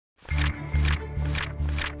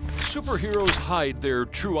Superheroes hide their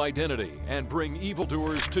true identity and bring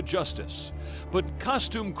evildoers to justice. But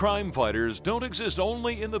costume crime fighters don't exist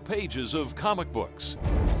only in the pages of comic books.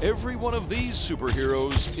 Every one of these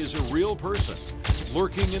superheroes is a real person,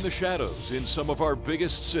 lurking in the shadows in some of our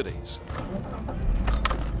biggest cities.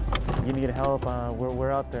 You need help,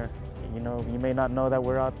 we're out there. You know, you may not know that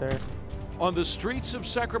we're out there. On the streets of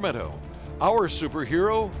Sacramento, our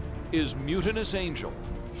superhero is Mutinous Angel.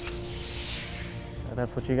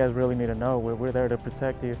 That's what you guys really need to know. We're there to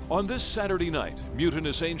protect you. On this Saturday night,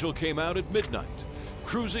 Mutinous Angel came out at midnight,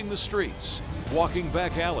 cruising the streets, walking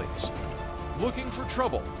back alleys, looking for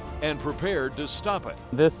trouble, and prepared to stop it.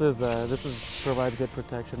 This provides good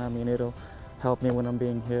protection. I mean, it'll help me when I'm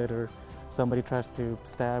being hit or somebody tries to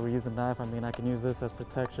stab or use a knife. I mean, I can use this as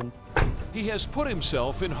protection. He has put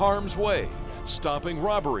himself in harm's way, stopping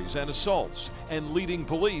robberies and assaults, and leading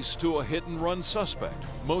police to a hit-and-run suspect,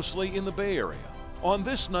 mostly in the Bay Area. On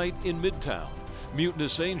this night in Midtown,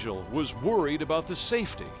 Mutinous Angel was worried about the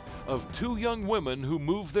safety of two young women who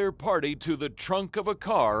moved their party to the trunk of a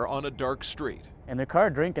car on a dark street. In their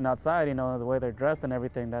car drinking outside, you know, the way they're dressed and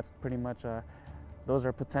everything, that's pretty much, those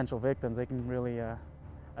are potential victims. They can really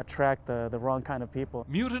attract the wrong kind of people.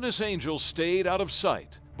 Mutinous Angel stayed out of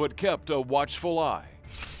sight, but kept a watchful eye.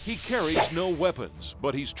 He carries no weapons,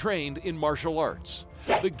 but he's trained in martial arts.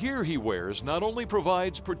 The gear he wears not only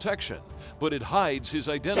provides protection, but it hides his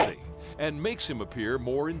identity and makes him appear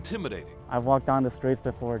more intimidating. I've walked down the streets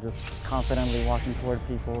before, just confidently walking toward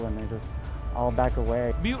people, and they just all back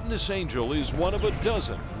away. Mutinous Angel is one of a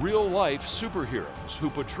dozen real-life superheroes who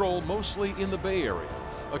patrol mostly in the Bay Area,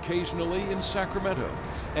 occasionally in Sacramento,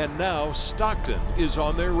 and now Stockton is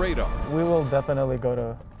on their radar. We will definitely go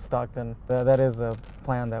to Stockton. That is a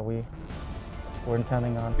plan that we're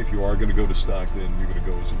intending on. If you are going to go to Stockton, you're going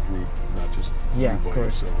to go as a group, not just yeah, you by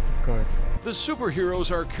yourself. Of course. The superheroes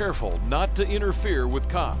are careful not to interfere with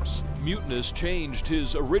cops. Mutinous changed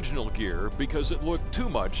his original gear because it looked too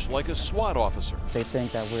much like a SWAT officer. They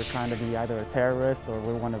think that we're trying to be either a terrorist or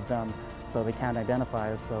we're one of them, so they can't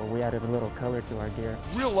identify us, so we added a little color to our gear.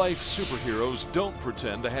 Real-life superheroes don't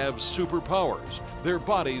pretend to have superpowers. Their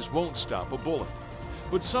bodies won't stop a bullet.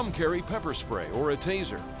 But some carry pepper spray or a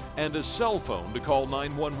taser and a cell phone to call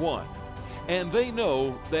 911. And they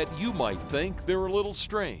know that you might think they're a little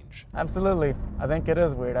strange. Absolutely. I think it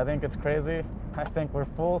is weird. I think it's crazy. I think we're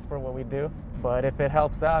fools for what we do. But if it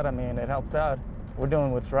helps out, I mean, it helps out. We're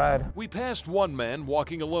doing what's right. We passed one man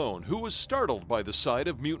walking alone who was startled by the sight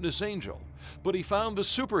of Mutinous Angel, but he found the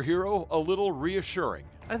superhero a little reassuring.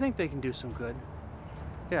 I think they can do some good.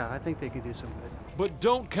 Yeah, I think they can do some good. But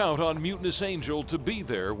don't count on Mutinous Angel to be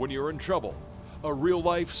there when you're in trouble. A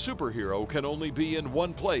real-life superhero can only be in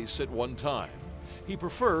one place at one time. He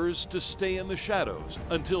prefers to stay in the shadows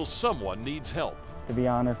until someone needs help. To be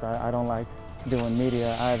honest, I don't like doing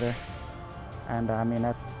media either. And I mean,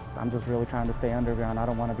 I'm just really trying to stay underground. I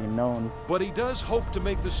don't want to be known. But he does hope to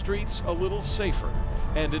make the streets a little safer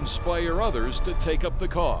and inspire others to take up the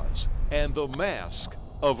cause and the mask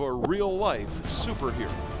of a real-life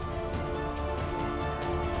superhero.